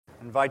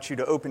I invite you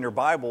to open your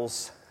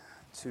Bibles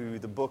to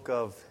the book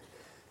of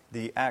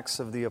the Acts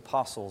of the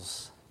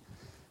Apostles.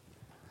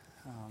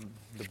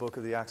 The book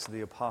of the Acts of the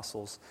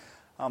Apostles.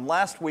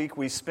 Last week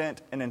we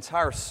spent an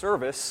entire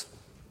service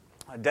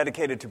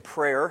dedicated to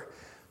prayer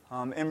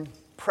in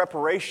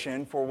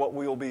preparation for what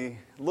we will be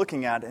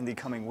looking at in the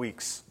coming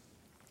weeks.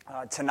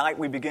 Tonight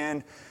we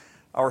begin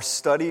our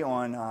study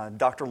on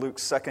Dr.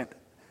 Luke's second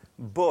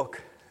book,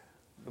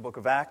 the book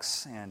of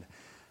Acts, and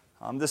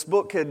this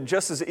book could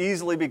just as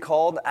easily be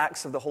called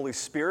Acts of the Holy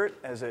Spirit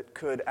as it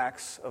could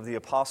Acts of the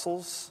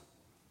Apostles.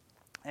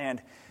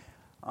 And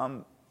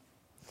I'm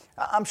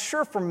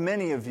sure for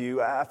many of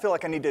you, I feel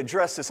like I need to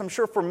address this, I'm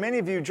sure for many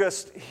of you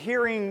just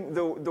hearing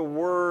the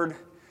words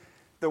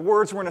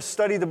we're going to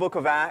study the book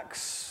of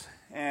Acts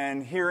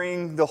and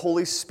hearing the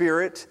Holy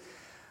Spirit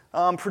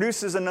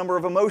produces a number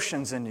of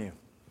emotions in you.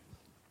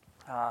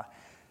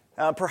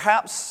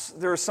 Perhaps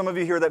there are some of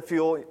you here that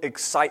feel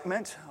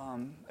excitement,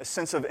 a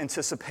sense of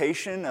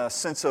anticipation, a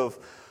sense of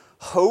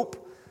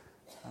hope.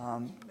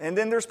 And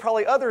then there's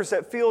probably others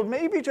that feel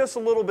maybe just a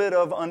little bit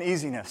of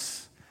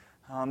uneasiness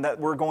that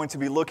we're going to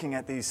be looking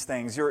at these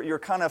things. You're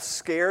kind of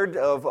scared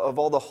of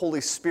all the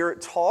Holy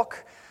Spirit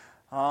talk.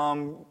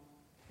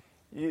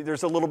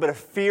 There's a little bit of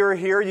fear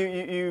here.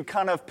 You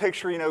kind of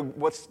picture,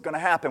 what's going to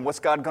happen. What's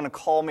God going to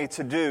call me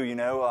to do?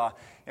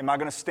 Am I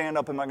going to stand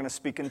up? Am I going to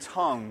speak in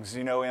tongues?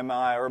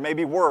 Or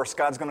maybe worse,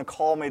 God's going to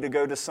call me to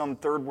go to some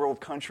third world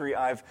country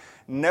I've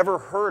never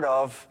heard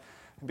of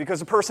because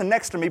the person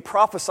next to me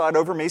prophesied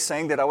over me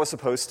saying that I was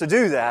supposed to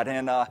do that.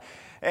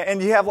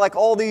 And you have like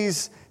all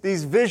these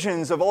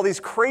visions of all these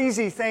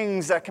crazy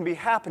things that can be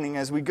happening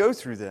as we go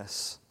through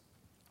this.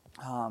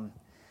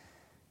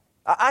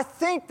 I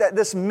think that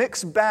this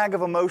mixed bag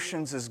of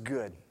emotions is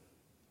good.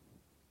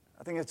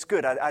 I think it's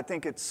good. I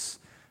think it's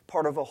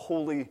part of a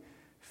holy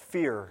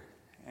fear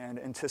and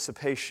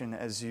anticipation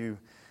as you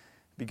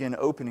begin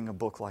opening a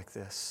book like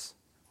this.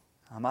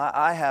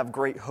 I have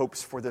great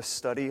hopes for this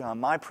study.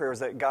 My prayer is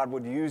that God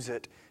would use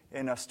it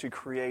in us to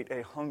create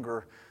a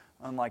hunger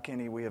unlike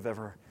any we have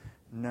ever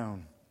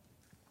known,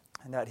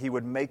 and that He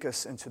would make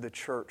us into the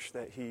church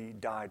that He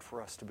died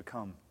for us to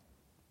become.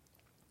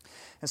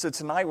 And so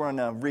tonight we're going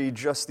to read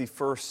just the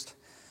first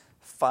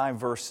 5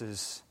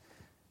 verses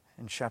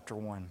in chapter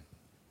 1.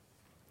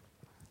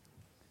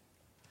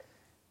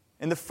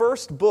 In the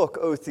first book,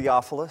 O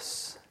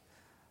Theophilus,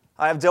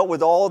 I have dealt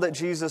with all that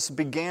Jesus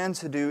began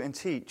to do and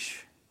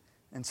teach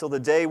until the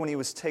day when He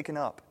was taken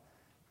up,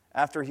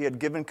 after He had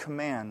given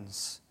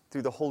commands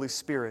through the Holy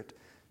Spirit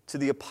to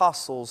the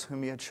apostles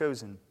whom He had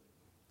chosen.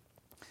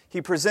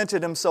 He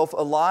presented Himself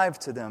alive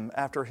to them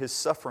after His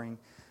suffering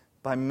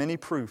by many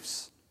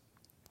proofs,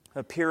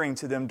 appearing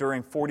to them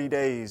during 40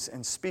 days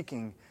and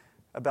speaking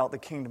about the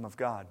kingdom of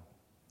God.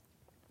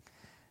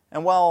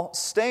 And while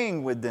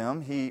staying with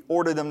them, He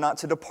ordered them not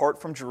to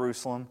depart from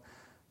Jerusalem,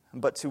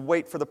 but to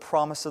wait for the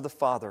promise of the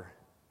Father,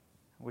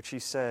 which He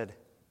said,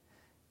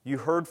 "You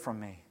heard from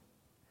me.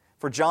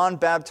 For John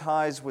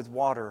baptized with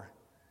water,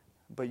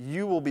 but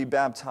you will be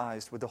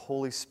baptized with the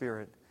Holy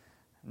Spirit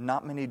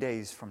not many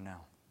days from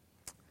now."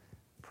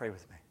 Pray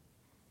with me.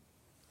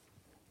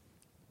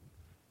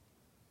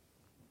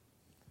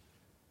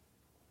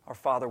 Our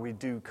Father, we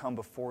do come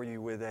before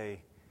You with a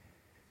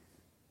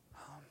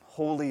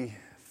holy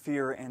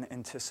fear and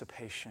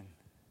anticipation.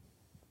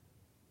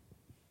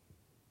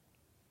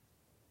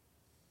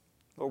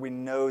 Lord, we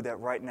know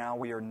that right now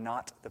we are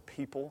not the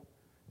people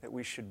that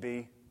we should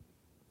be.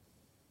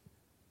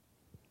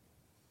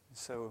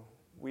 So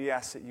we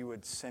ask that You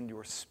would send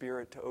Your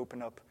Spirit to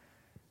open up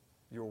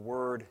Your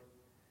Word,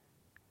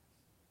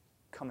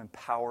 come in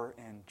power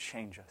and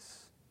change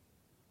us.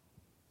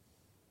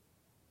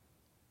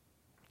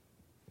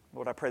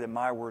 Lord, I pray that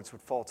my words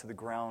would fall to the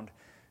ground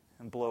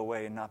and blow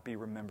away and not be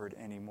remembered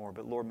anymore.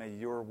 But Lord, may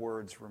Your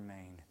words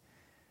remain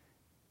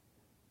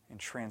and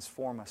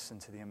transform us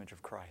into the image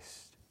of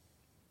Christ.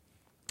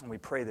 And we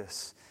pray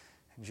this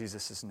in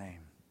Jesus'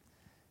 name.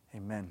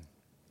 Amen.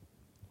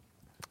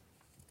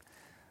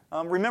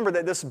 Remember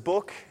that this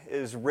book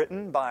is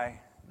written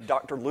by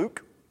Dr.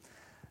 Luke.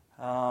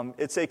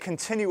 It's a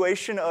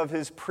continuation of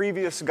his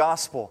previous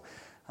gospel,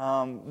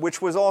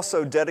 which was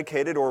also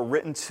dedicated or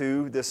written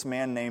to this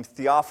man named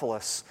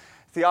Theophilus.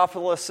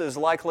 Theophilus is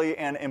likely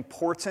an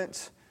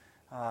important,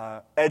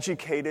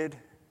 educated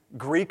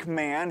Greek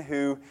man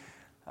who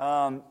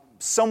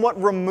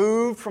somewhat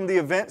removed from the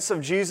events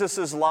of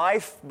Jesus'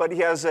 life, but he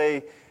has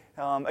a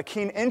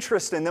keen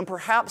interest in them.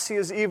 Perhaps he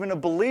is even a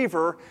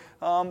believer,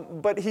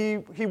 but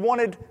he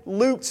wanted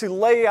Luke to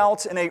lay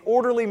out in an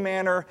orderly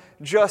manner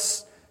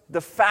just the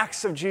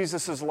facts of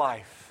Jesus'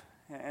 life.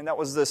 And that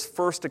was this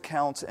first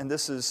account, and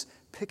this is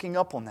picking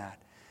up on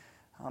that.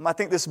 I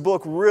think this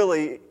book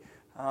really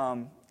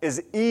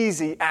is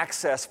easy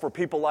access for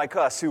people like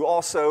us who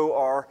also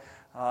are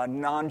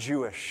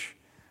non-Jewish.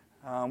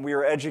 We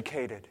are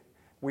educated.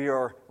 We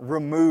are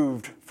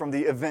removed from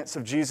the events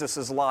of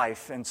Jesus'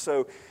 life. And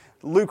so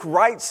Luke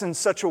writes in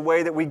such a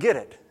way that we get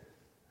it,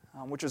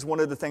 which is one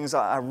of the things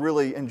I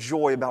really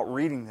enjoy about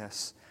reading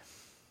this.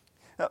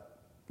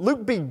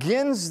 Luke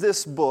begins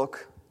this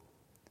book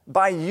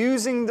by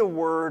using the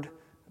word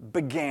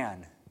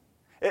began.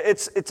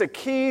 It's a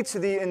key to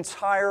the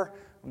entire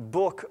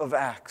book of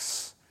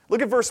Acts.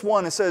 Look at verse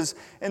 1. It says,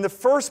 In the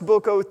first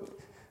book, O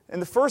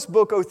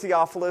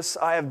Theophilus,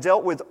 I have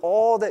dealt with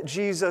all that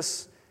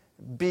Jesus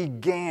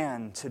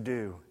began to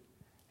do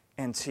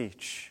and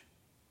teach.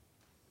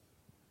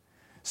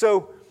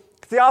 So,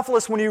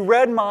 Theophilus, when you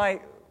read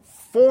my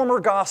former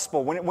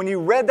gospel, when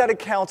you read that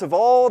account of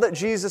all that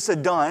Jesus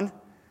had done,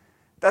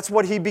 that's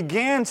what he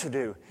began to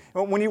do.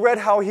 When you read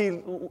how he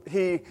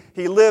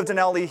lived and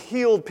how he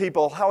healed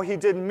people, how he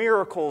did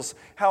miracles,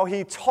 how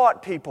he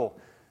taught people,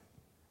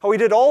 how he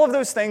did all of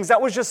those things,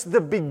 that was just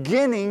the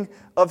beginning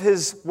of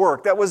his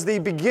work. That was the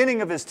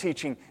beginning of his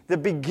teaching, the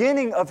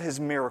beginning of his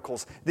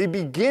miracles, the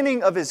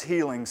beginning of his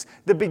healings,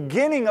 the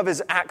beginning of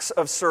his acts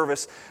of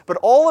service. But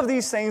all of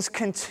these things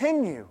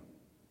continue.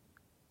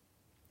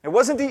 It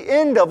wasn't the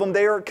end of them,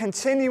 they are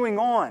continuing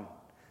on.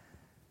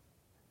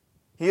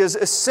 He has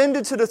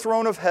ascended to the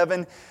throne of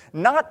heaven,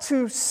 not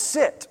to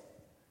sit,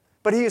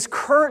 but he is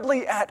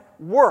currently at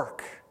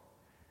work,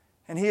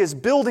 and he is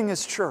building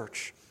his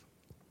church.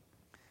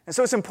 And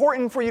so it's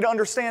important for you to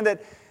understand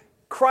that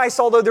Christ,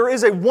 although there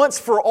is a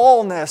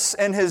once-for-allness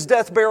in his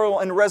death, burial,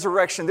 and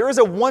resurrection, there is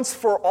a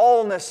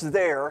once-for-allness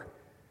there,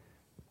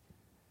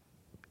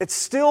 it's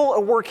still a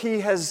work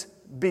he has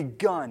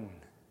begun,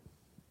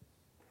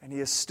 and he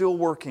is still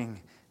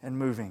working and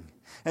moving.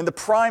 And the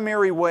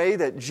primary way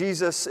that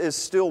Jesus is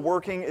still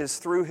working is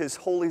through his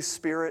Holy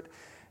Spirit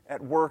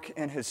at work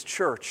in his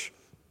church.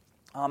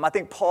 I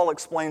think Paul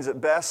explains it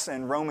best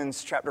in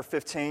Romans chapter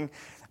 15,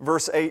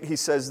 verse 8. He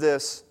says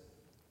this,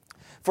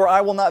 For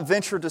I will not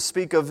venture to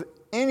speak of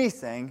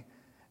anything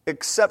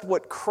except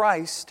what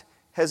Christ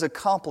has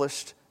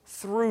accomplished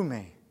through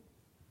me.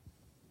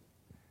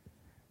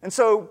 And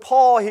so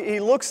Paul, he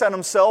looks at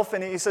himself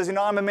and he says,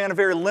 I'm a man of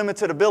very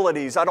limited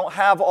abilities. I don't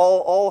have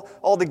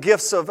all the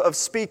gifts of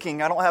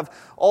speaking. I don't have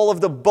all of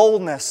the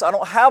boldness. I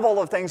don't have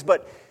all of things,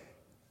 but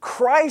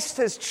Christ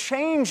has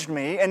changed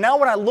me. And now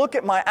when I look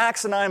at my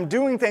acts and I'm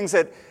doing things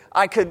that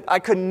I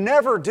could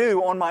never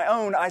do on my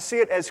own, I see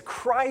it as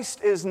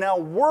Christ is now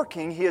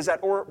working. He is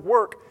at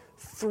work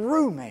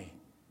through me.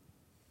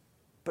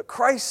 But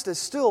Christ is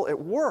still at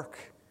work,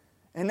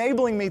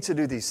 enabling me to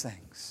do these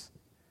things.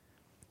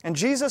 And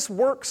Jesus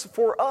works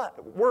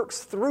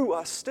through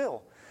us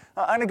still.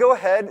 I'm going to go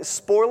ahead,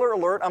 spoiler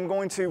alert, I'm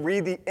going to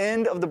read the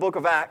end of the book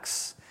of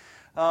Acts,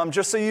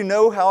 just so you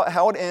know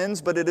how it ends,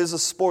 but it is a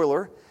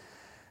spoiler.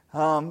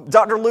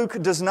 Dr.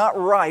 Luke does not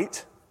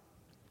write,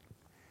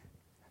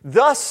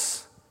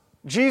 Thus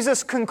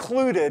Jesus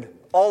concluded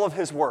all of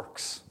his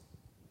works.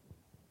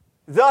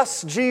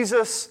 Thus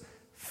Jesus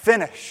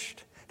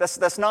finished.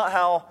 That's not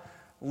how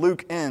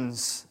Luke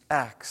ends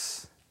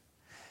Acts.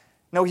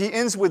 No, he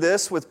ends with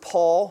this, with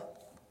Paul,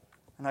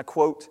 and I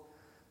quote,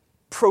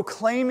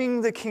 proclaiming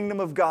the kingdom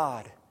of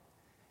God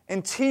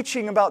and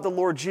teaching about the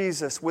Lord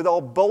Jesus with all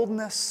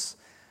boldness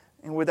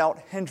and without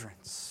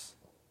hindrance.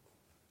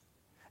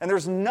 And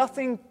there's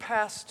nothing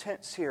past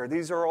tense here.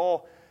 These are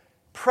all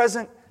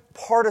present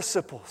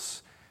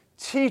participles.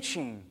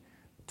 Teaching,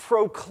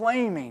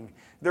 proclaiming.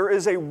 There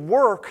is a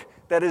work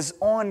that is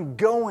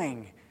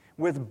ongoing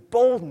with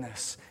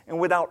boldness and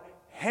without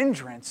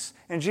hindrance,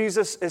 and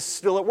Jesus is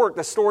still at work.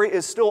 The story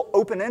is still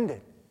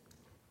open-ended.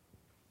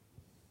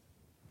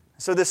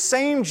 So the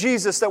same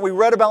Jesus that we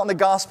read about in the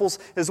Gospels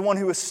is the one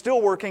who is still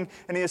working,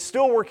 and he is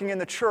still working in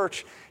the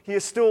church. He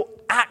is still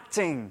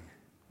acting,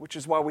 which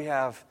is why we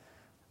have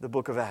the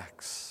book of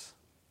Acts.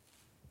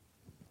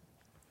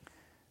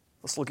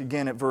 Let's look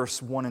again at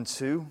verse 1 and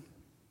 2.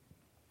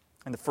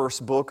 In the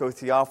first book, O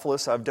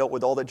Theophilus, I've dealt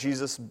with all that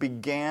Jesus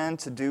began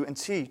to do and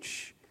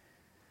teach,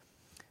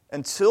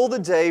 until the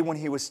day when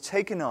he was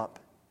taken up,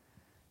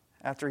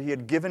 after he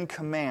had given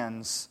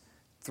commands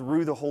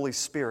through the Holy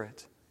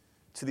Spirit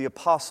to the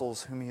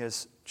apostles whom he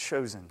has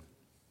chosen.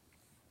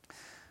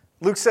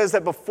 Luke says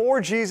that before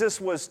Jesus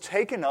was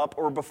taken up,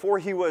 or before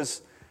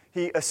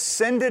he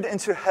ascended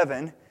into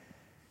heaven,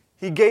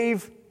 he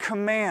gave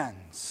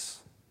commands.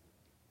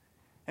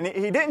 And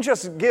he didn't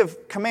just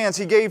give commands,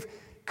 he gave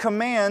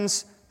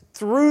commands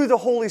through the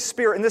Holy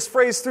Spirit. And this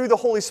phrase, through the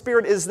Holy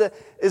Spirit,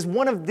 is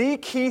one of the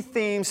key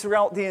themes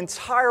throughout the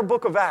entire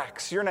book of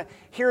Acts. You're going to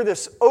hear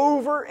this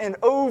over and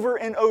over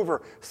and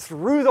over.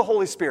 Through the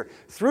Holy Spirit.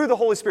 Through the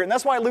Holy Spirit. And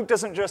that's why Luke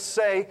doesn't just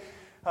say,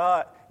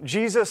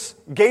 Jesus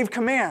gave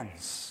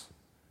commands.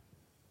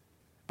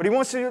 But he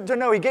wants you to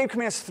know he gave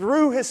commands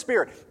through his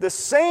Spirit. The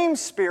same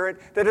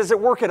Spirit that is at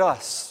work at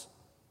us.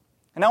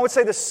 And I would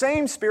say the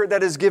same Spirit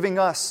that is giving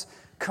us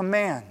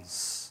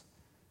commands.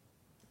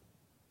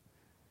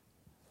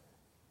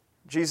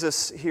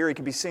 Jesus here, he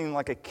can be seen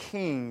like a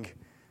king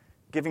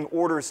giving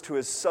orders to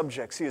his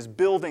subjects. He is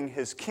building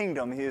his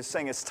kingdom. He is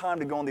saying it's time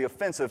to go on the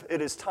offensive.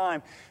 It is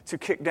time to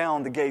kick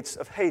down the gates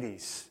of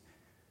Hades.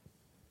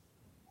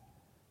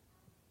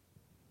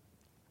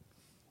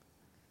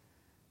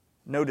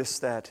 Notice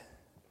that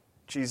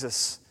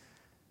Jesus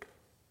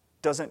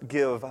doesn't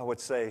give, I would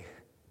say,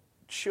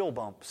 chill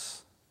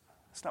bumps.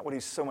 That's not what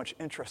he's so much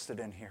interested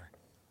in here.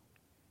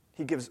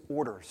 He gives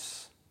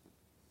orders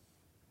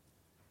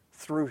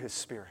through his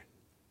Spirit.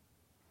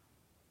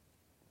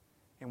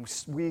 And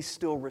we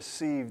still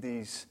receive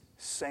these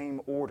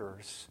same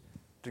orders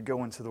to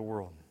go into the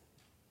world.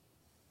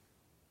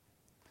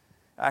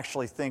 I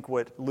actually think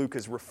what Luke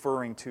is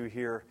referring to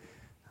here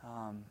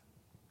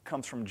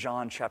comes from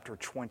John chapter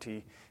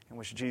 20, in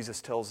which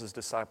Jesus tells his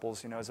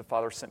disciples, as the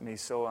Father sent me,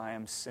 so I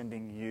am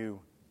sending you.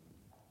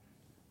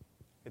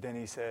 And then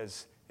he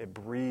says,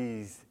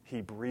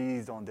 he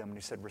breathed on them and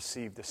he said,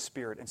 receive the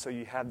Spirit. And so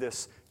you have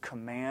this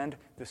command,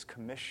 this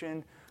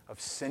commission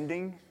of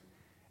sending,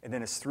 and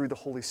then it's through the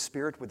Holy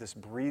Spirit with this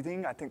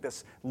breathing. I think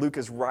Luke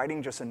is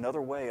writing just another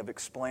way of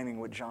explaining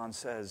what John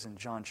says in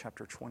John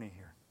chapter 20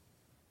 here.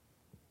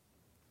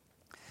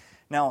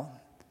 Now,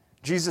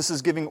 Jesus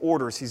is giving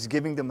orders. He's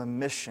giving them a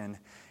mission.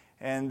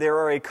 And there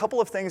are a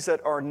couple of things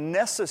that are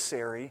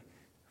necessary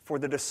for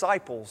the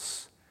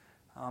disciples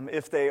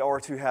if they are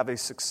to have a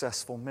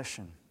successful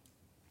mission.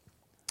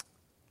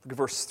 Look at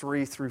verse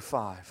 3 through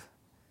 5. It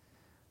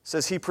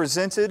says, He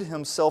presented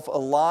Himself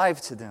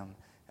alive to them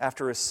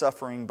after His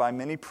suffering by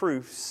many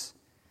proofs,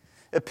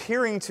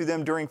 appearing to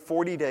them during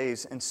 40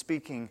 days and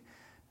speaking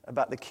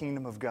about the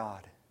kingdom of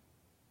God.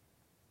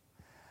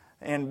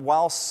 And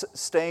while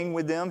staying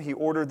with them, He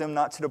ordered them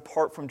not to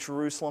depart from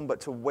Jerusalem,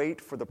 but to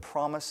wait for the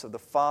promise of the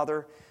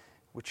Father,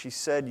 which He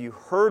said, You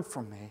heard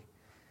from me.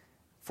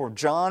 For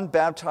John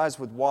baptized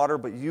with water,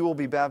 but you will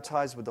be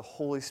baptized with the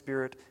Holy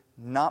Spirit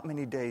not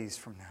many days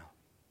from now.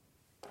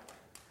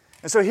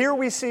 And so here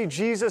we see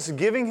Jesus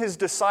giving His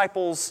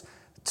disciples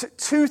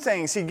two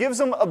things. He gives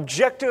them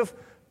objective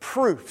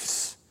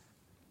proofs.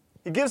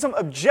 He gives them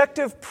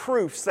objective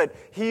proofs that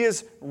He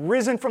is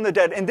risen from the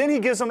dead. And then He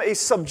gives them a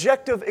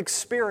subjective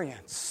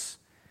experience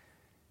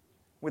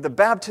with the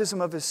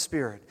baptism of His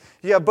Spirit.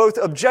 You have both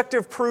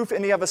objective proof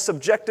and you have a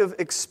subjective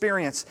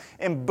experience.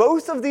 And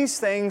both of these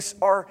things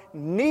are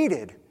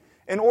needed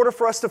in order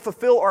for us to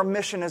fulfill our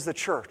mission as the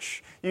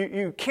church.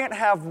 You can't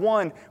have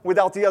one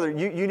without the other.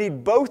 You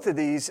need both of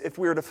these if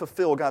we are to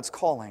fulfill God's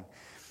calling.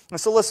 And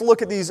so let's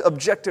look at these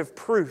objective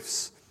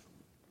proofs.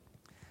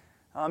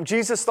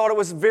 Jesus thought it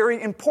was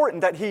very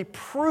important that He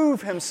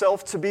prove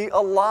Himself to be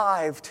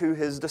alive to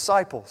His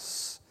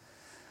disciples.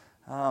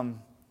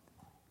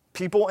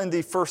 People in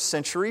the first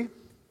century,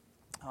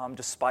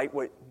 despite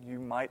what you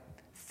might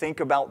think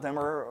about them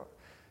or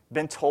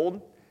been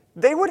told,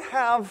 they would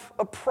have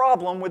a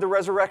problem with the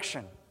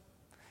resurrection.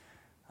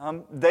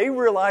 They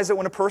realized that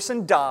when a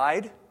person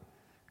died,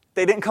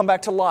 they didn't come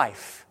back to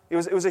life.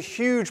 It was a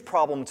huge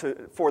problem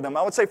for them.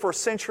 I would say for a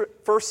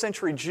first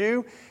century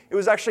Jew, it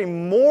was actually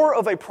more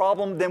of a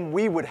problem than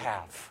we would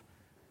have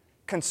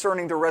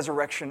concerning the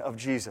resurrection of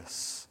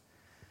Jesus.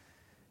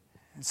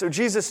 And so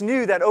Jesus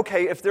knew that,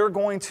 okay, if they're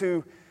going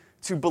to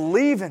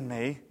believe in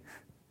me,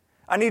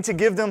 I need to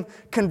give them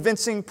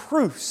convincing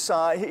proofs.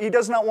 He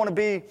does not want to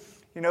be,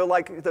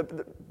 like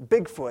the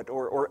Bigfoot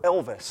or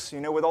Elvis,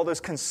 with all those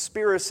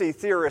conspiracy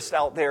theorists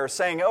out there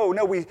saying, oh,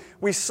 no,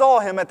 we saw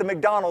him at the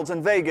McDonald's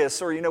in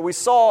Vegas, or, we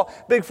saw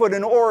Bigfoot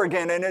in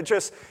Oregon, and it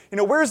just,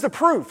 where's the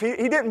proof?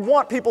 He didn't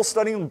want people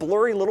studying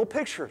blurry little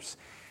pictures.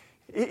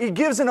 He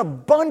gives an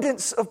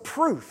abundance of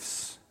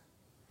proofs.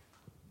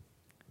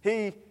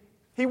 He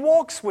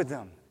walks with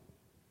them.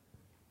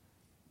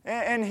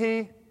 And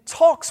He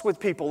talks with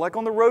people, like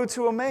on the road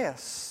to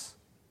Emmaus.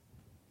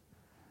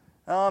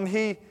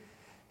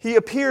 He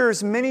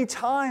appears many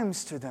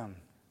times to them.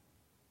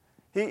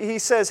 He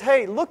says,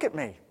 hey, look at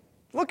me.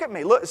 Look at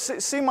me. Look,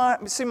 see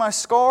my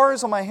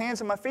scars on my hands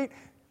and my feet?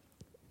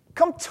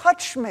 Come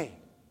touch me.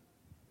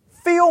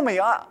 Feel me.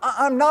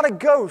 I'm not a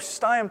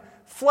ghost. I am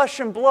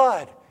flesh and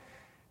blood.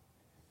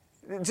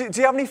 Do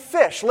you have any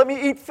fish? Let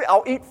me eat fish.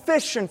 I'll eat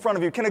fish in front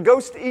of you. Can a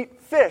ghost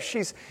eat fish?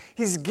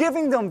 He's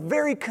giving them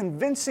very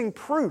convincing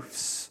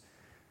proofs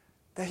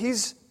that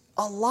He's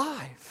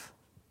alive.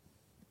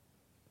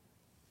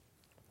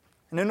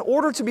 And in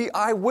order to be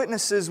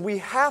eyewitnesses, we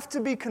have to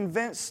be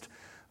convinced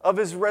of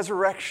His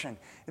resurrection.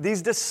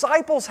 These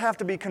disciples have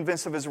to be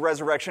convinced of His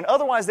resurrection.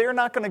 Otherwise, they are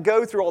not going to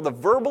go through all the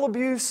verbal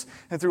abuse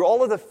and through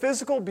all of the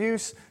physical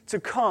abuse to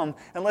come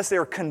unless they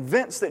are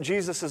convinced that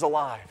Jesus is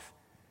alive.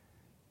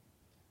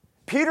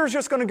 Peter's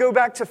just going to go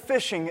back to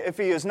fishing if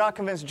he is not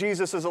convinced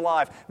Jesus is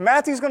alive.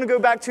 Matthew's going to go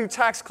back to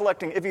tax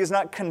collecting if he is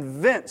not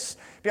convinced,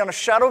 beyond a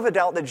shadow of a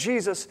doubt, that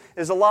Jesus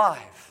is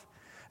alive.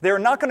 They're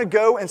not going to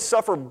go and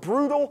suffer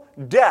brutal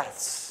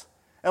deaths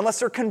unless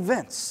they're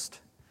convinced.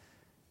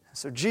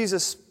 So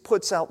Jesus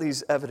puts out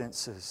these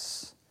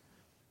evidences.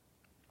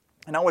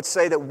 And I would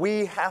say that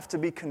we have to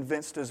be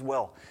convinced as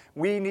well.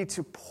 We need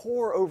to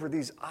pore over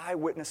these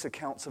eyewitness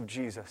accounts of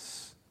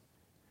Jesus,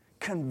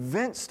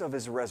 convinced of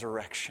His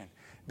resurrection,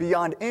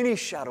 beyond any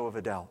shadow of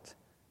a doubt,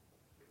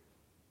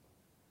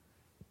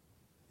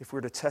 if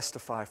we're to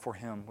testify for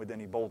Him with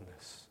any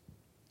boldness.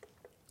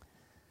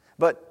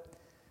 But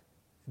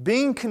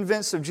being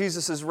convinced of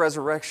Jesus'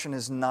 resurrection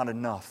is not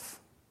enough.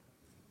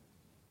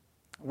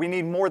 We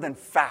need more than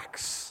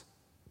facts.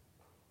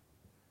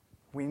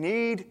 We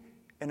need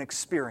an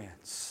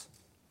experience.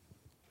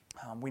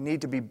 We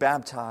need to be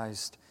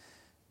baptized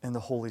in the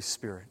Holy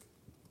Spirit.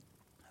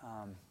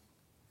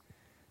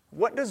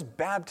 What does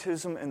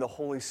baptism in the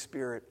Holy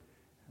Spirit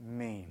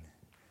mean?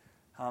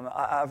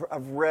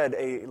 I've read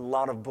a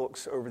lot of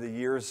books over the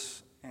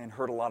years and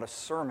heard a lot of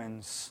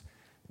sermons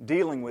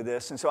dealing with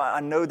this, and so I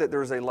know that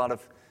there's a lot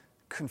of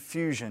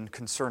confusion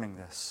concerning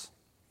this.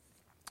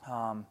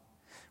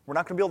 We're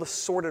not going to be able to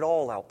sort it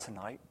all out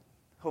tonight.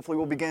 Hopefully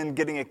we'll begin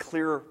getting a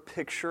clearer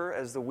picture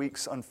as the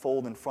weeks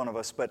unfold in front of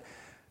us, but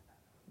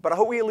I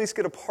hope we at least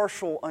get a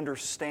partial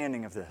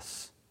understanding of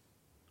this.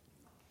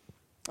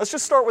 Let's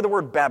just start with the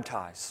word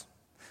baptize.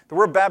 The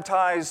word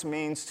baptize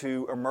means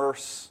to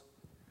immerse,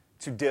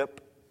 to dip,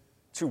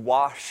 to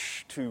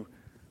wash, to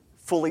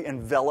fully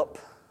envelop.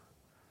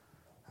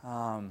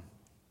 At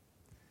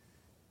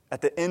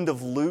the end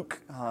of Luke,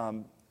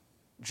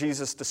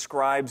 Jesus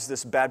describes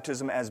this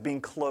baptism as being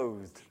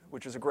clothed,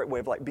 which is a great way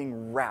of like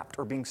being wrapped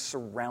or being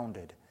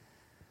surrounded.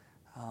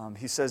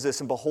 He says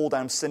this, "And behold, I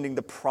am sending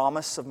the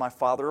promise of my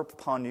Father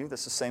upon you."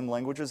 That's the same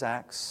language as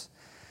Acts.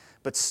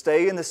 "But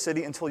stay in the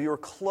city until you are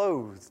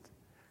clothed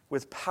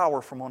with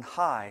power from on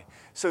high."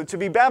 So to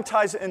be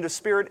baptized in the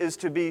Spirit is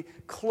to be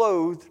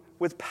clothed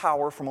with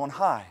power from on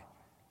high.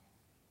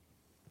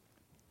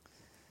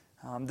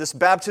 This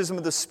baptism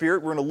of the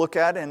Spirit we're going to look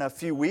at in a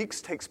few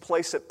weeks takes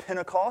place at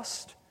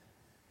Pentecost.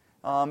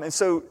 And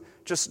so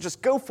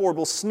just go forward.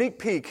 We'll sneak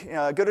peek.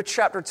 Go to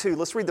chapter 2.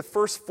 Let's read the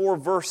first 4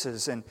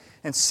 verses and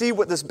see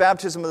what this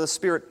baptism of the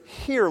Spirit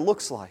here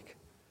looks like.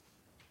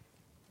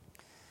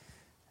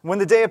 "When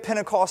the day of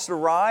Pentecost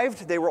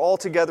arrived, they were all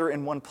together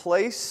in one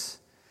place.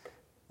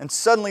 And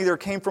suddenly there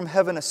came from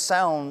heaven a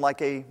sound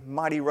like a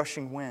mighty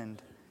rushing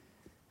wind.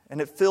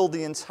 And it filled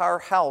the entire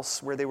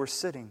house where they were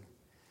sitting.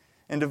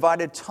 And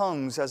divided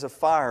tongues as of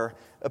fire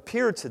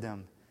appeared to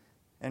them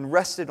and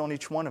rested on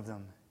each one of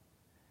them.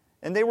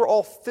 And they were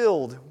all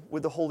filled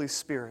with the Holy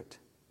Spirit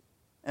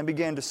and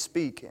began to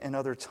speak in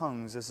other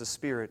tongues as the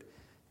Spirit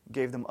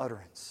gave them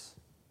utterance."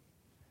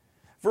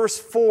 Verse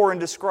 4, in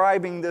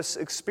describing this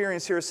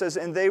experience here, says,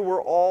 "And they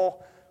were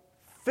all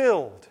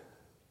filled."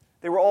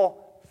 They were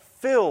all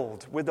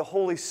filled with the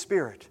Holy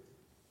Spirit.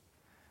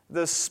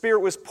 The Spirit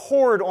was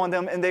poured on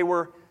them and they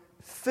were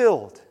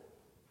filled.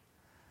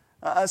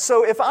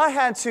 So if I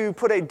had to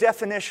put a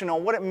definition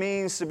on what it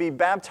means to be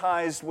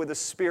baptized with the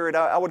Spirit,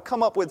 I would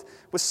come up with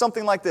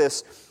something like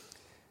this.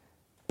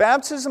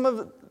 Baptism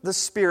of the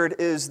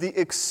Spirit is the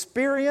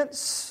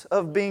experience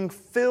of being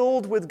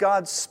filled with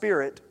God's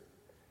Spirit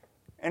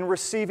and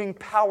receiving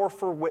power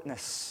for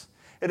witness.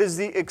 It is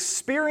the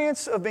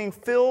experience of being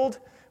filled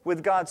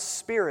with God's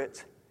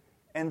Spirit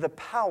and the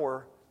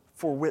power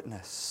for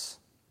witness.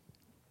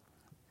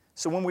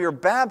 So when we are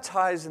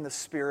baptized in the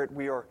Spirit,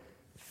 we are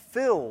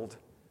filled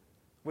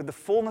with the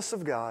fullness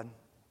of God,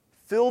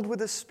 filled with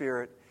the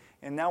Spirit,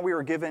 and now we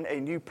are given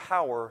a new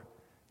power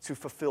to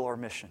fulfill our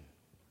mission.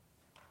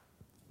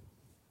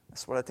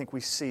 That's what I think we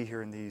see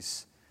here in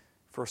these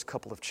first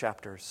couple of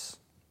chapters.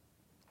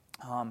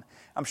 I'm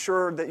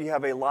sure that you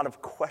have a lot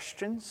of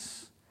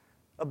questions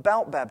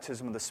about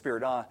baptism of the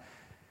Spirit.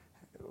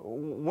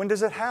 When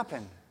does it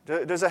happen?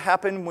 Does it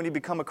happen when you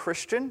become a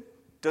Christian?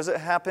 Does it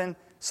happen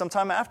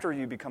sometime after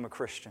you become a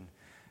Christian?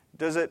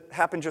 Does it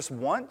happen just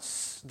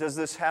once? Does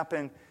this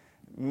happen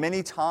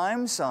many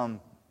times?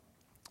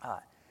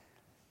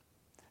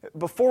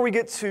 Before we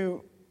get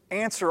to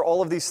answer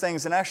all of these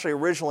things, and actually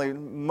originally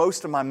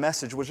most of my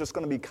message was just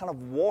going to be kind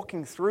of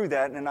walking through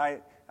that, and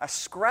I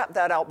scrapped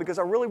that out because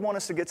I really want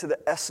us to get to the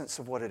essence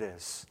of what it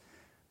is.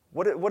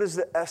 What is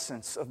the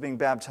essence of being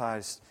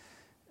baptized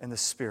in the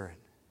Spirit?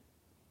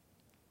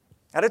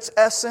 At its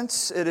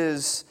essence, it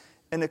is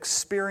an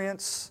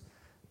experience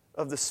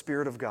of the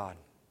Spirit of God.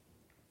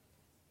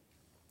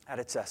 At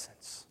its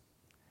essence.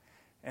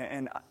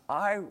 And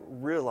I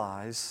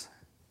realize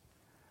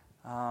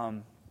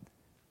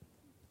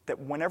that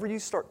whenever you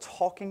start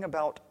talking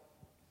about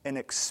an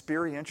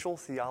experiential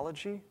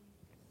theology,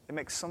 it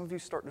makes some of you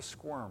start to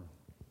squirm.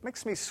 It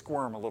makes me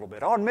squirm a little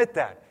bit. I'll admit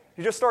that.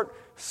 You just start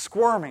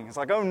squirming. It's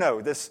like, oh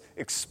no, this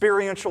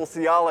experiential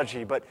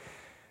theology. But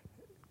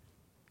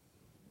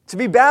to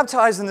be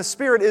baptized in the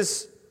Spirit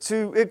is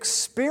to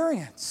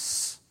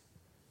experience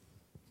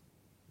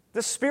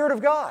the Spirit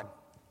of God.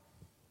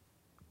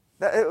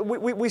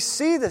 We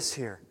see this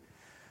here.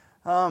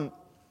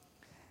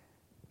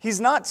 He's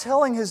not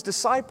telling his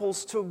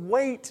disciples to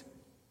wait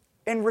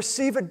and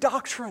receive a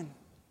doctrine.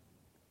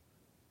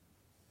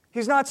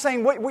 He's not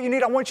saying, what you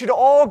need, I want you to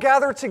all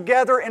gather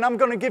together and I'm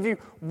going to give you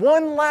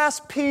one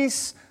last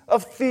piece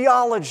of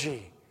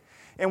theology.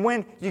 And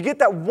when you get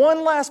that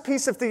one last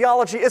piece of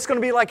theology, it's going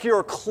to be like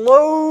you're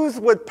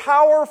clothed with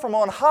power from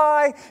on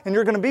high and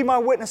you're going to be my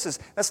witnesses.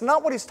 That's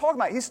not what he's talking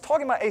about. He's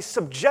talking about a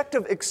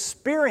subjective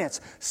experience.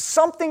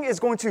 Something is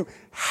going to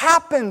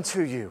happen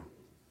to you.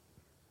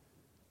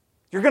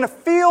 You're going to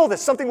feel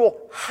this. Something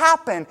will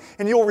happen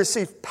and you'll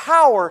receive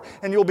power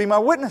and you'll be my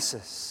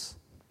witnesses.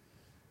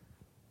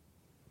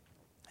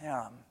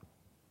 Yeah.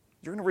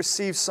 You're going to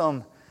receive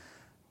some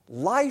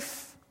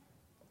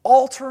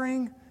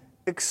life-altering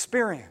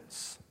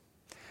experience.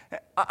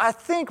 I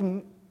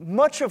think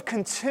much of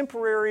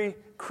contemporary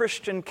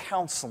Christian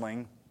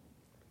counseling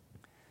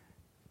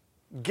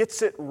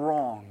gets it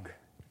wrong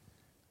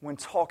when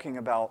talking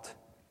about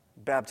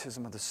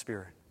baptism of the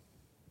Spirit.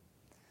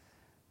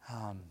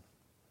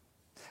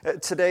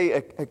 Today,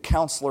 a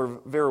counselor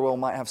very well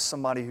might have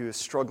somebody who is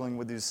struggling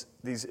with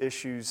these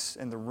issues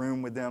in the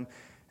room with them,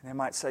 and they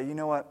might say, you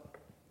know what?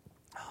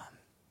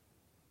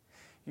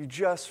 You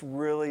just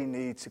really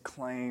need to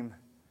claim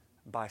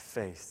by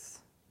faith.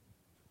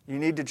 You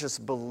need to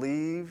just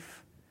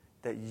believe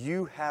that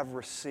you have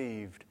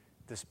received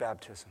this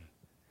baptism.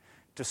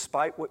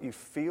 Despite what you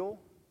feel,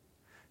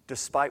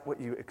 despite what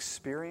you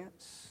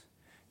experience,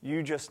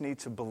 you just need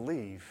to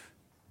believe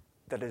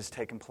that it has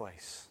taken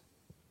place.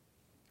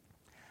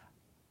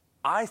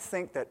 I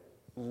think that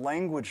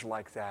language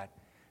like that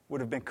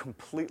would have been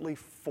completely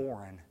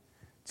foreign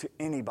to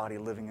anybody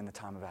living in the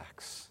time of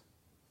Acts.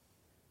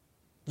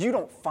 You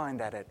don't find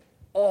that at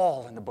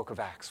all in the book of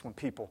Acts when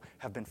people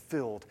have been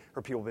filled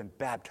or people have been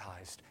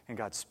baptized in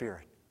God's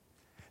Spirit.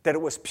 That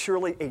it was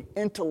purely an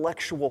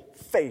intellectual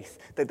faith,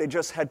 that they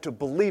just had to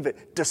believe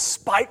it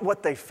despite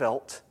what they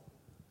felt,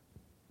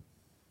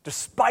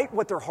 despite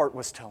what their heart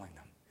was telling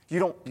them.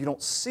 You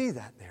don't see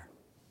that there.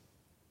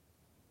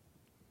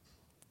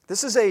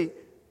 This is a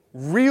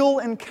real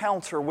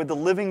encounter with the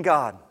living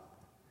God,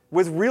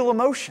 with real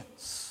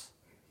emotions.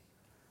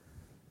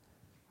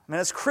 I mean,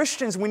 as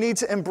Christians, we need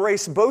to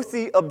embrace both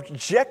the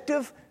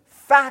objective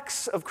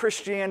facts of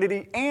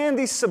Christianity and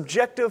the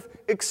subjective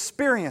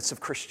experience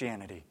of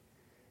Christianity.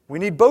 We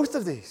need both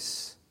of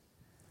these.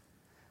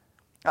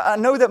 I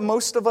know that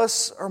most of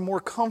us are more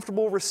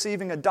comfortable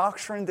receiving a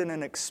doctrine than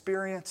an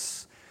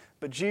experience,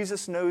 but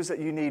Jesus knows that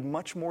you need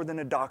much more than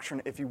a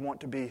doctrine if you want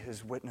to be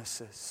His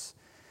witnesses.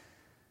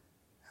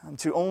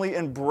 To only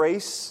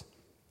embrace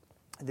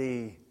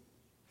the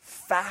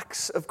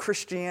facts of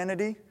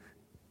Christianity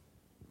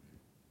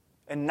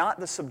and not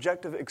the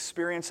subjective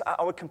experience,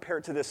 I would compare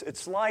it to this.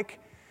 It's like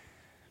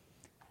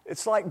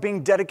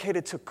being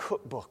dedicated to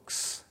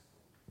cookbooks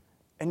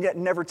and yet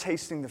never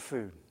tasting the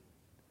food.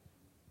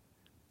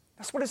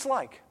 That's what it's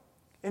like,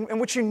 in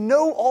which you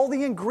know all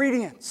the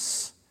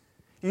ingredients.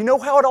 You know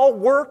how it all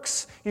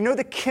works. You know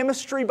the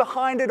chemistry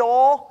behind it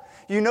all.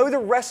 You know the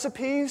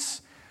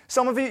recipes.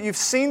 Some of you, you've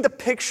seen the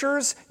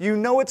pictures. You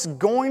know it's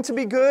going to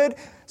be good.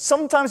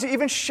 Sometimes you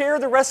even share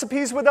the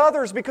recipes with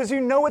others because you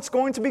know it's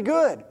going to be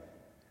good.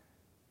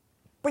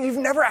 But you've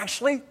never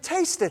actually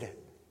tasted it.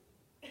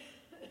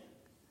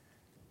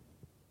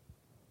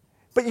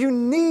 But you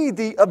need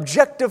the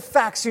objective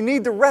facts. You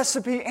need the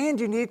recipe and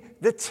you need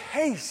the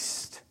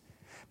taste.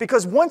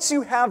 Because once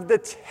you have the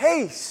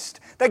taste,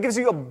 that gives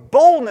you a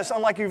boldness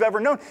unlike you've ever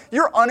known.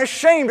 You're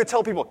unashamed to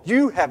tell people,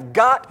 you have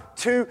got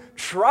to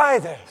try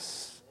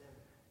this.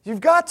 You've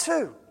got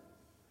to.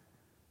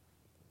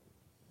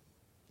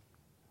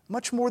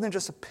 Much more than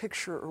just a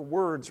picture or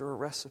words or a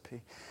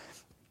recipe.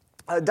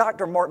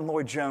 Dr. Martin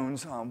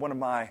Lloyd-Jones, one of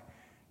my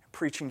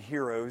preaching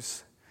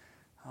heroes,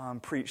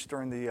 preached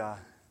during the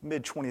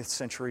mid-20th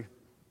century.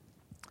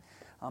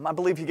 I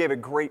believe he gave a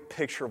great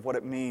picture of what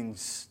it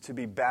means to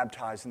be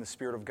baptized in the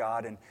Spirit of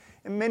God. And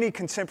many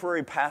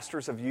contemporary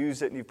pastors have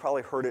used it, and you've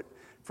probably heard it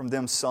from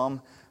them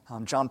some.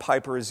 John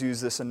Piper has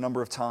used this a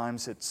number of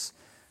times. It's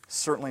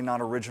certainly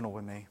not original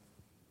with me.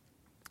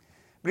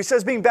 But he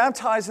says being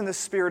baptized in the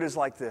Spirit is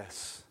like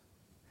this.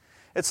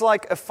 It's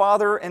like a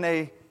father and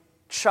a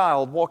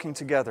child walking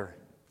together,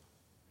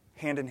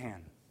 hand in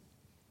hand.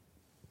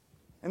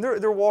 And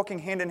they're walking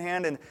hand in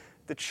hand, and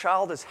the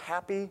child is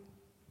happy.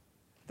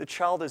 The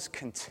child is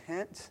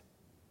content.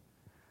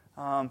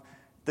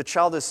 The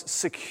child is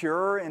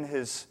secure in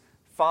his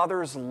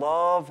father's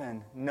love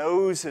and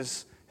knows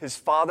his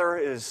father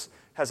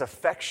has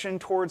affection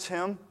towards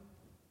him.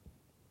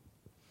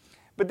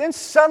 But then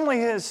suddenly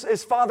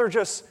his father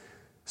just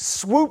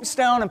swoops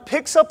down and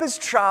picks up his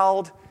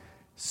child,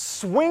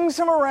 swings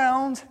him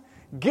around,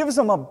 gives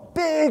him a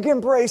big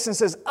embrace and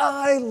says,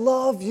 I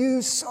love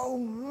you so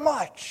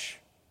much.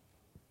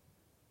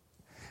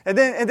 And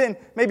then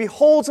maybe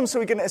holds him so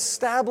he can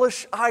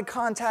establish eye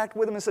contact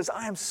with him and says,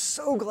 I am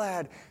so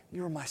glad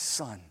you're my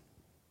son.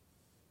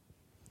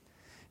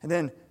 And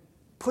then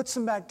puts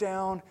him back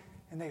down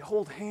and they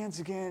hold hands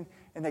again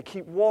and they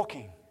keep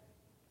walking.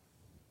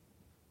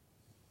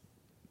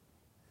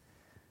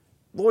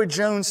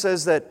 Lloyd-Jones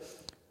says that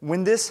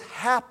when this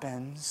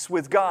happens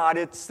with God,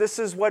 this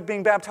is what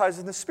being baptized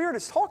in the Spirit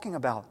is talking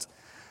about.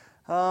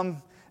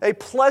 A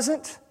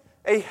pleasant,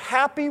 a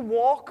happy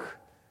walk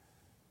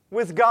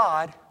with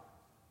God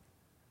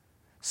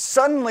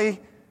suddenly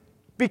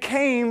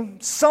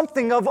became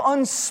something of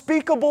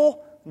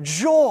unspeakable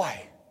joy.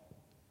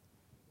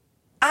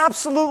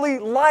 Absolutely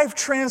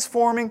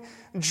life-transforming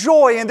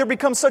joy. And there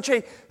becomes such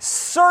a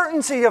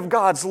certainty of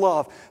God's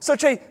love,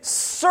 such a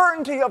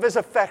certainty of His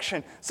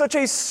affection, such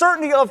a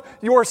certainty of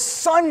your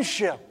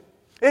sonship.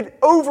 It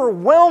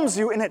overwhelms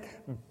you and it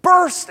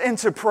bursts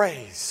into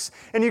praise.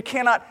 And you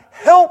cannot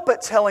help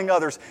but telling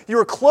others. You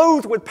are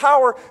clothed with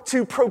power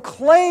to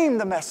proclaim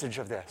the message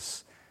of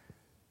this.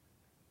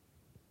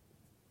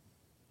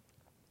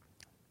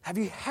 Have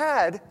you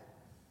had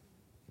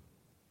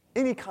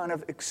any kind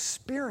of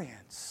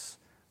experience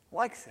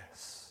like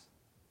this?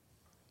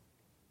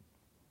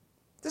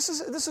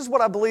 This is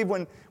what I believe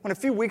when a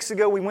few weeks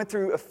ago we went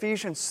through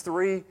Ephesians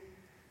 3,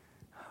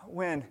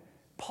 when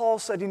Paul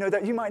said,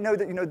 that you might know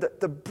that,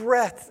 the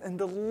breadth and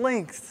the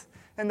length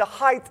and the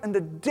height and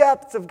the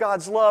depth of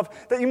God's love,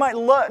 that you might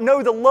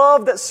know the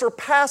love that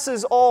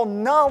surpasses all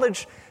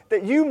knowledge,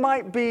 that you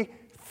might be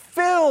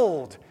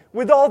filled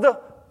with all the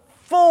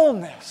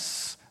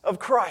fullness of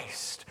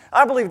Christ.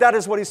 I believe that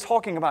is what he's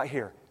talking about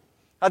here.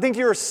 I think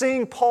you're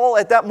seeing Paul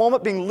at that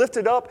moment being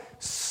lifted up,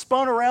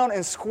 spun around,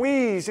 and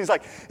squeezed. He's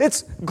like,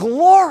 it's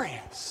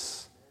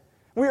glorious.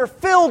 We are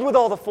filled with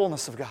all the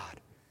fullness of God.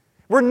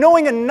 We're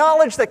knowing a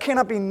knowledge that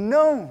cannot be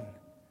known.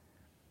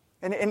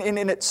 And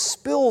it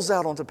spills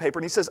out onto paper.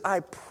 And he says,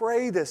 I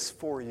pray this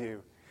for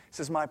you. He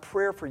says, my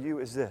prayer for you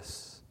is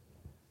this.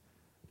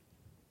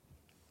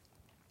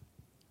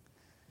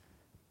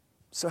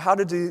 So how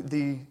did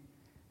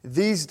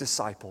these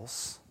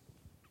disciples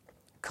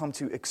come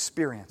to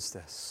experience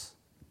this?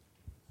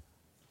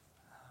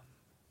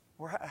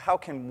 Or how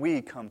can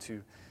we come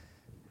to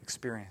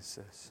experience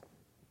this?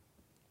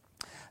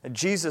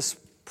 Jesus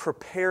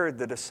prepared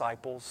the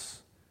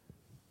disciples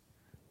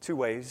two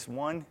ways.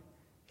 One,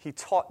 he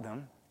taught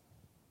them,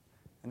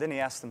 and then he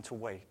asked them to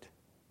wait.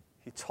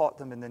 He taught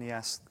them, and then he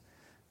asked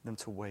them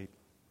to wait.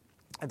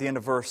 At the end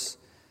of verse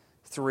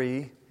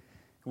 3,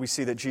 we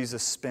see that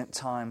Jesus spent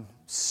time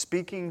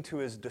speaking to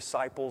his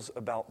disciples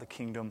about the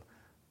kingdom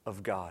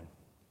of God.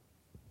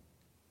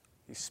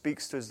 He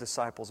speaks to his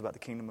disciples about the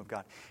kingdom of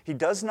God. He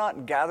does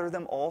not gather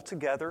them all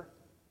together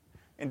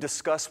and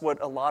discuss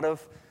what a lot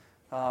of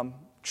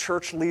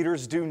church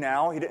leaders do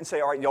now. He didn't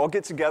say, all right, y'all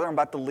get together, I'm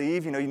about to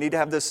leave. You need to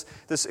have this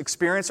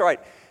experience. All right,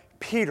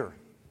 Peter,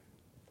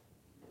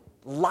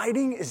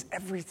 lighting is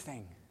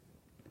everything.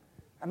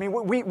 I mean,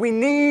 we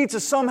need to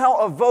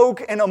somehow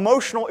evoke an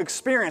emotional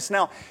experience.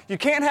 Now, you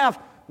can't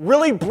have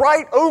really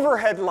bright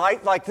overhead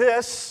light like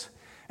this,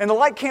 and the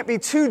light can't be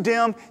too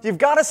dim. You've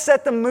got to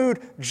set the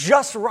mood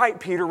just right,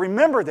 Peter.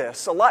 Remember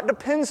this. A lot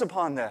depends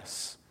upon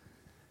this.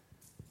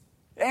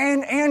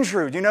 And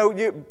Andrew,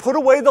 you put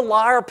away the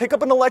lyre, pick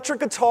up an electric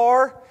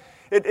guitar.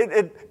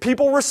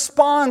 People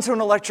respond to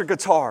an electric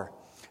guitar.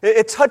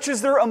 It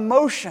touches their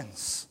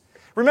emotions.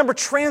 Remember,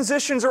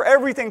 transitions are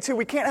everything, too.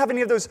 We can't have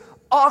any of those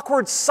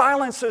awkward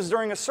silences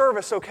during a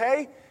service,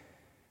 okay?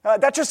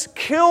 That just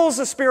kills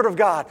the Spirit of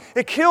God.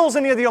 It kills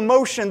any of the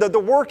emotion, the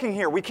working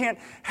here. We can't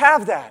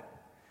have that.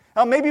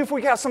 Maybe if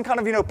we have some kind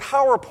of,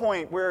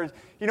 PowerPoint where,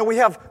 we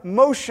have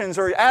motions,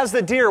 or as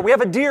the deer, we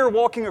have a deer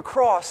walking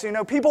across.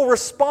 People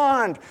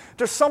respond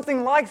to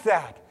something like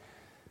that.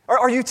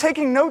 Are you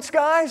taking notes,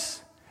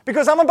 guys?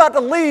 Because I'm about to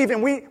leave,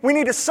 and we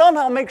need to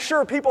somehow make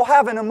sure people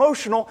have an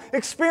emotional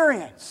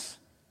experience.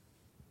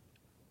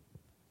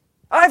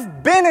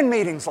 I've been in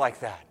meetings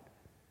like that.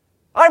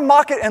 I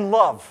mock it and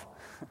love.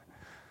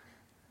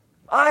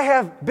 I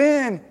have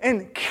been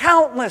in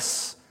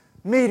countless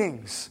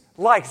meetings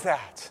like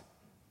that.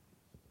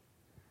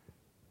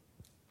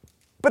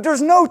 But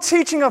there's no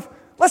teaching of,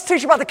 let's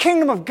teach about the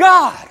kingdom of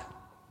God.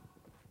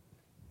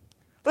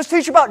 Let's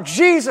teach about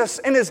Jesus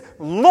and His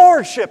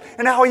lordship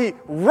and how He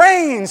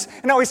reigns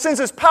and how He sends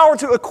His power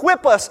to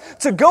equip us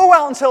to go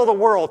out and tell the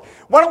world.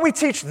 Why don't we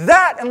teach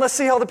that and let's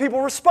see how the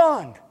people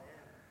respond?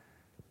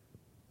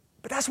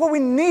 But that's what we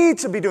need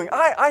to be doing.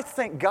 I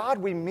thank God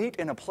we meet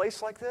in a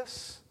place like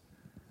this.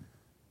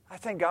 I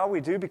thank God we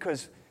do,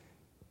 because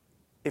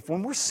if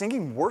when we're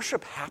singing,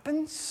 worship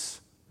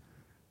happens,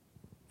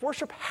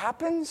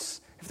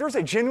 if there's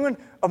a genuine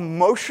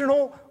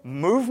emotional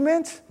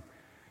movement,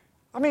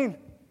 what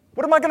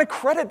am I going to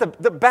credit?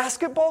 The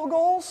basketball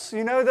goals?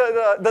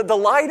 The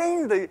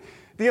lighting?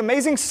 The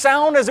amazing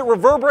sound as it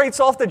reverberates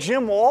off the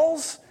gym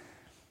walls?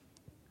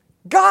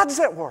 God's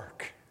at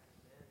work.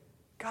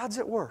 God's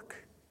at work.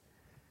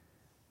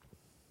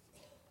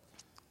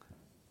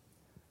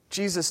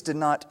 Jesus did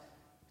not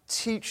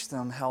teach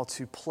them how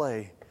to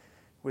play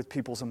with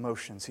people's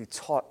emotions. He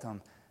taught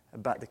them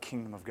about the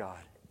kingdom of God.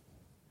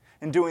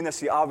 In doing this,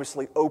 He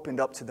obviously opened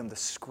up to them the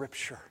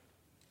Scripture.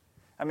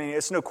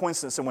 It's no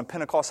coincidence that when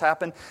Pentecost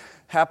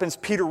happens,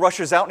 Peter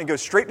rushes out and he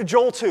goes straight to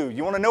Joel 2.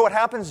 You want to know what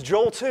happens?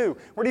 Joel 2.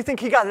 Where do you think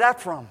he got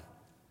that from?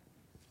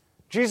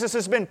 Jesus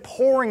has been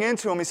pouring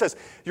into him. He says,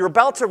 you're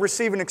about to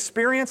receive an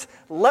experience.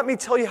 Let me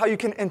tell you how you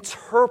can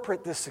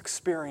interpret this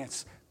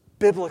experience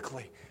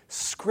biblically,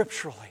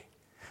 scripturally.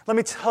 Let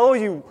me tell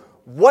you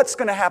what's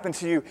going to happen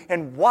to you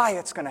and why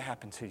it's going to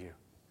happen to you.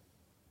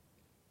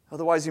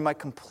 Otherwise, you might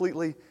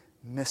completely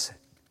miss it.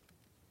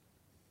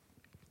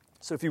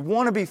 So if you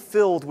want to be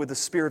filled with the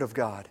Spirit of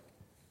God,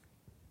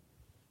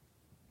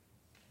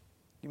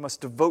 you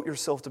must devote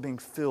yourself to being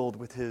filled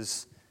with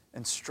His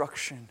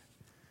instruction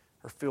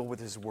or filled with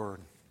His Word.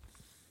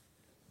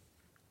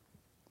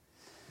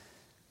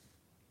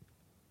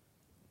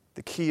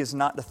 The key is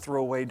not to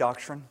throw away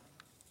doctrine.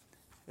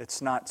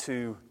 It's not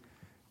to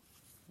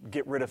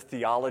get rid of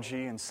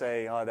theology and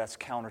say, oh, that's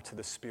counter to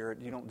the Spirit.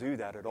 You don't do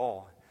that at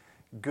all.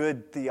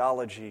 Good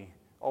theology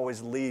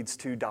always leads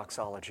to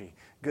doxology.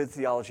 Good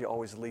theology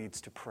always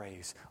leads to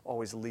praise,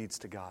 always leads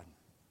to God.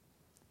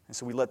 And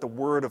so we let the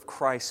word of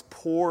Christ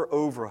pour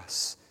over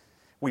us.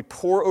 We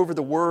pour over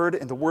the word,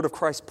 and the word of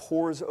Christ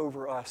pours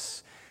over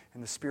us,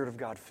 and the Spirit of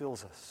God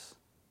fills us.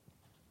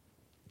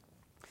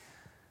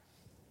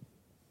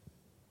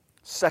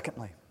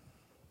 Secondly,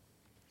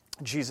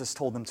 Jesus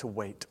told them to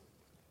wait.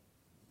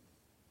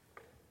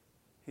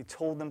 He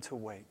told them to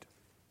wait.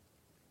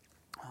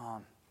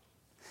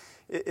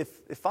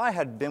 If I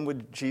had been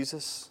with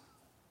Jesus,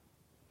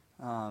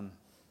 or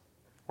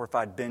if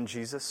I'd been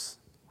Jesus,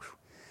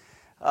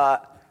 I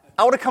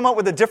would have come up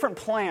with a different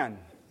plan.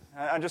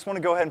 I just want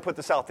to go ahead and put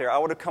this out there. I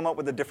would have come up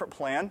with a different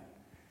plan.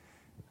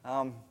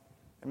 In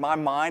my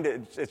mind,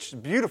 it's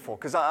beautiful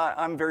because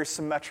I'm very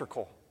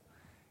symmetrical.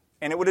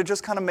 And it would have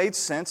just kind of made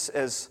sense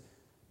as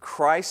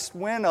Christ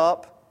went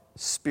up,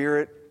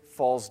 Spirit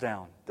falls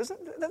down.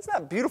 That's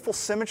not beautiful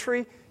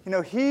symmetry.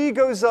 He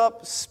goes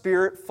up,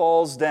 Spirit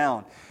falls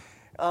down.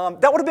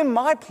 That would have been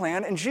my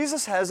plan, and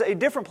Jesus has a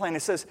different plan.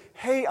 It says,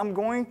 hey, I'm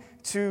going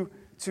to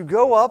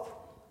go up,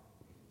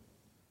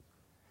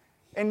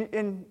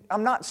 and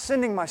I'm not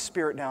sending my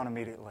Spirit down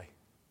immediately.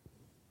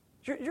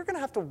 You're going to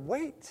have to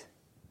wait.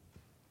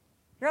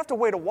 You're going to have to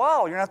wait a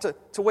while. You're going to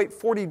have to wait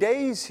 40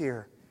 days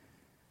here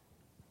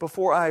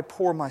before I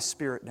pour my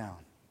Spirit down.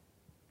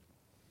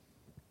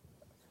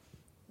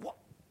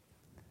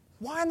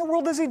 Why in the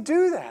world does He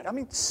do that? I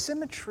mean,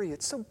 symmetry,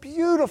 it's so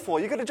beautiful.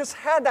 You could have just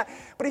had that,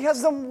 but He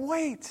has them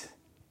wait.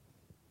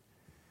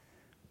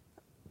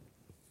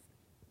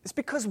 It's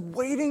because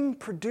waiting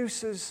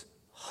produces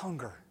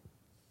hunger.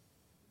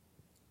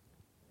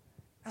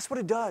 That's what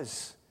it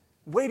does.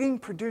 Waiting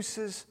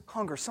produces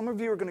hunger. Some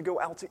of you are going to go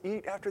out to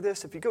eat after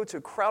this. If you go to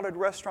a crowded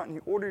restaurant and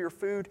you order your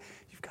food,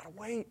 you've got to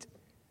wait.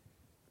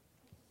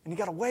 And you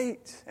got to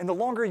wait. And the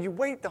longer you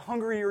wait, the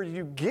hungrier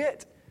you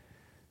get.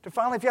 To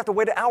finally, if you have to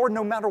wait an hour,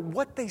 no matter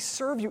what they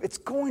serve you, it's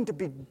going to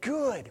be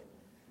good.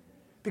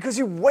 Because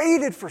you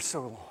waited for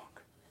so long.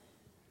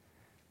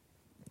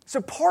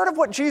 So part of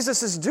what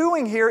Jesus is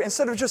doing here,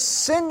 instead of just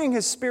sending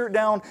His Spirit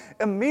down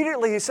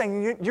immediately, He's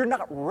saying, you're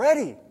not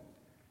ready.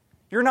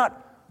 You're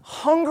not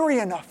hungry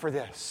enough for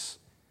this.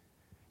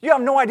 You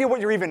have no idea what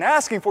you're even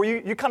asking for.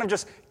 You kind of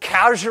just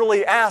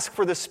casually ask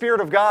for the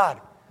Spirit of God.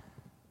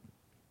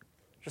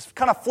 Just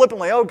kind of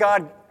flippantly, oh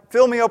God,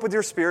 fill me up with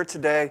your Spirit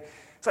today.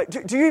 It's like,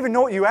 do you even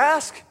know what you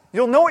ask?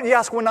 You'll know what you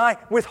ask when I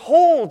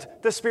withhold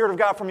the Spirit of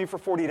God from you for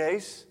 40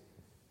 days.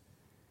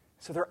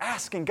 So they're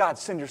asking God,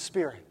 send your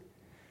Spirit.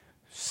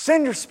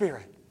 Send your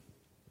Spirit.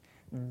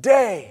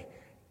 Day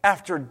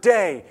after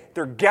day,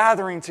 they're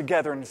gathering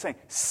together and saying,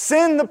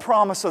 send the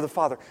promise of the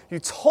Father. You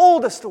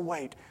told us to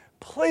wait.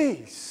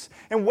 Please.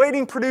 And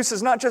waiting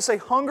produces not just a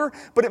hunger,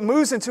 but it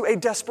moves into a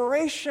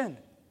desperation.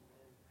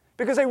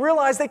 Because they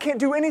realize they can't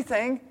do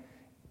anything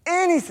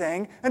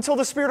until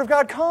the Spirit of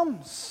God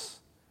comes.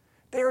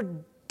 They are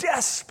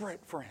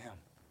desperate for Him.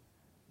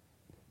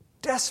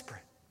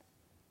 Desperate.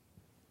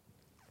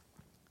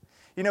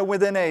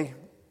 Within a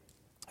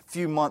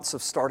few months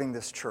of starting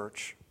this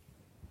church,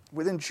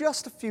 within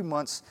just a few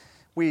months,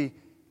 we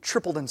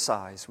tripled in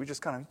size. We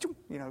just kind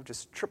of,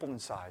 just tripled in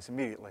size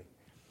immediately.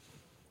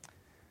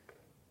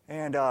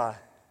 And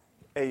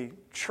a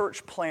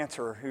church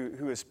planter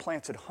who has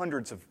planted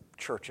hundreds of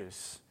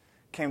churches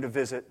came to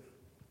visit.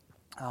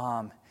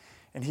 And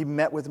he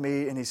met with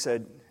me and he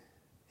said,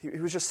 he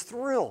was just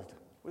thrilled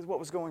with what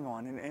was going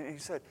on. And he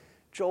said,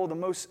 Joel, the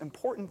most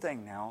important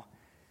thing now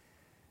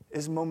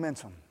is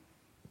momentum.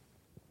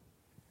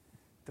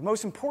 The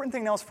most important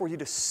thing now is for you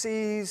to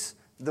seize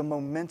the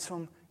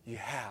momentum you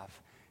have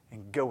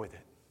and go with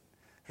it.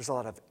 There's a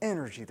lot of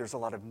energy. There's a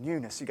lot of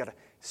newness. You got to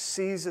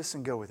seize this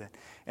and go with it.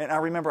 And I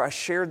remember I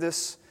shared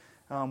this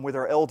with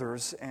our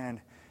elders, and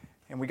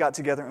we got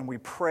together and we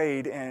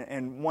prayed,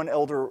 and one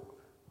elder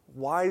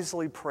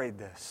wisely prayed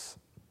this.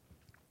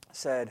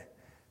 Said,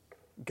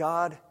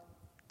 God,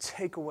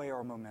 take away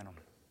our momentum.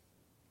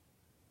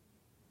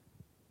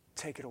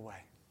 Take it away.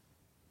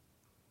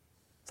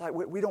 It's like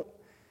we don't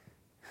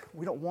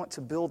want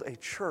to build a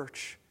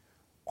church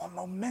on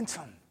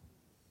momentum.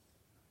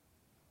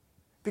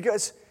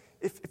 Because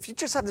if you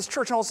just have this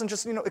church and all of a sudden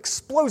just,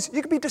 explodes,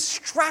 you could be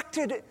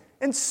distracted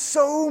in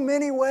so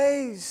many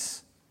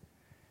ways.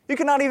 You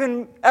could not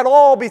even at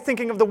all be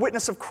thinking of the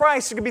witness of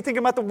Christ. You could be thinking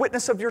about the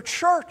witness of your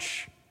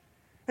church.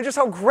 And just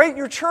how great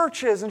your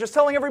church is, and just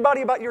telling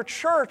everybody about your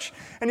church.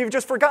 And you've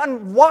just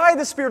forgotten why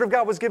the Spirit of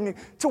God was given you,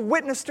 to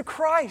witness to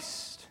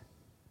Christ.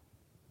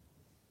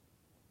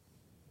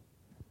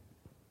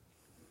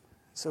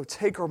 So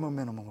take our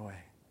momentum away.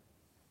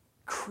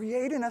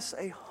 Create in us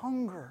a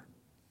hunger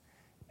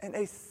and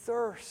a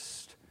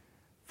thirst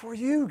for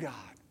you, God.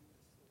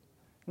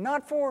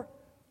 Not for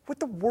what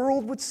the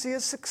world would see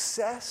as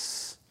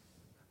success.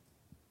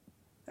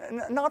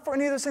 Not for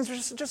any of those things.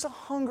 There's just a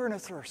hunger and a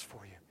thirst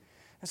for you.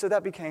 And so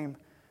that became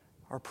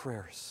our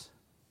prayers.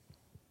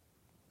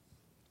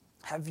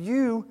 Have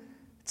you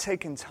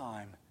taken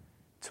time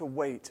to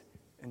wait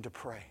and to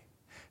pray?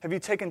 Have you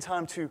taken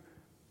time to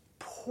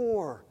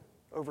pore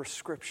over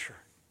Scripture?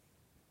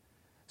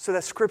 So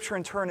that Scripture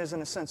in turn is,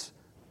 in a sense,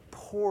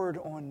 poured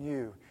on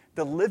you.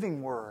 The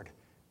living Word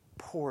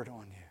poured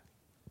on you.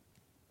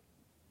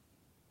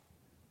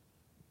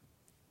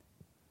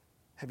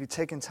 Have you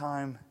taken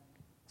time,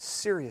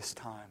 serious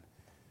time,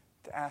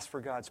 to ask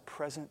for God's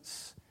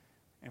presence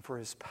and for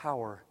His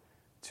power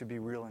to be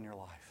real in your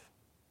life?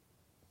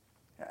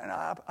 And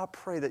I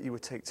pray that you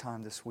would take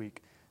time this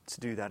week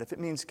to do that. If it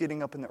means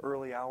getting up in the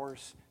early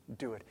hours,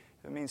 do it.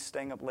 If it means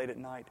staying up late at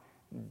night,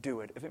 do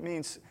it. If it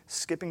means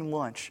skipping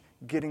lunch,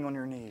 getting on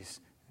your knees,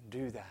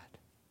 do that.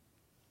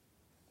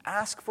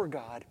 Ask for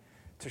God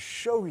to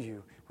show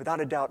you,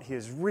 without a doubt, He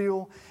is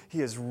real,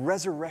 He is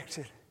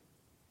resurrected,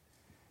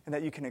 and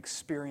that you can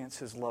experience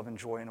His love and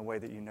joy in a way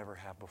that you never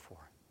have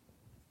before.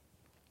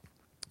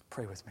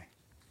 Pray with me.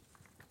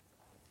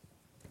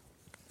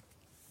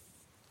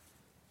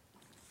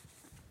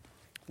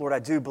 Lord, I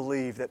do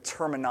believe that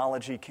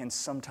terminology can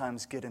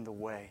sometimes get in the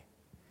way.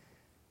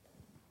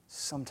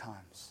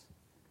 Sometimes.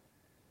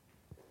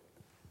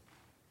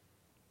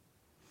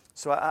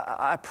 So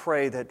I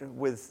pray that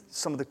with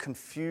some of the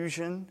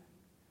confusion,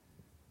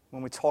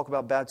 when we talk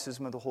about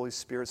baptism of the Holy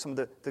Spirit, some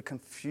of the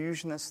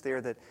confusion that's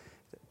there, that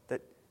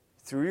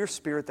through your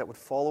Spirit that would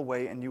fall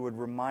away and you would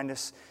remind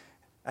us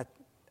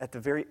at the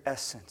very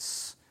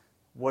essence,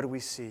 what do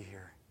we see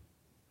here?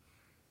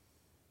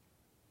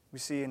 We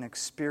see an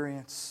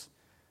experience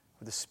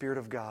with the Spirit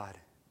of God.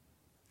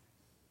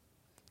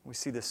 We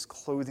see this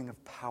clothing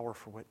of power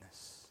for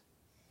witness.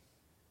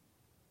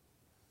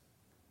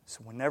 So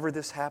whenever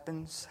this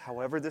happens,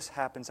 however this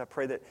happens, I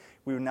pray that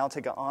we would now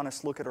take an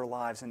honest look at our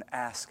lives and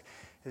ask,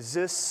 is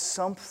this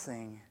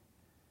something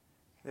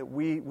that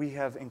we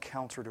have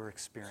encountered or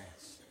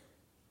experienced?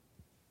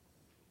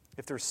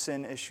 If there's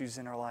sin issues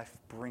in our life,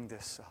 bring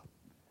this up.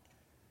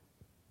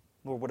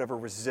 Lord, whatever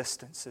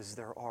resistances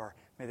there are,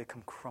 may they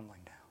come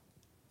crumbling down.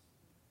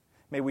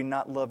 May we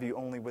not love you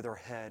only with our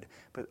head,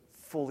 but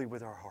fully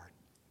with our heart.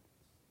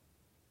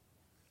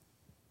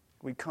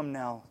 We come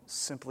now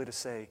simply to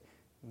say,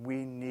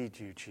 we need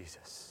you,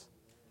 Jesus.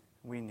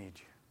 We need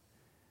you.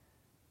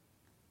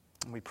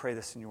 And we pray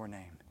this in your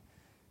name.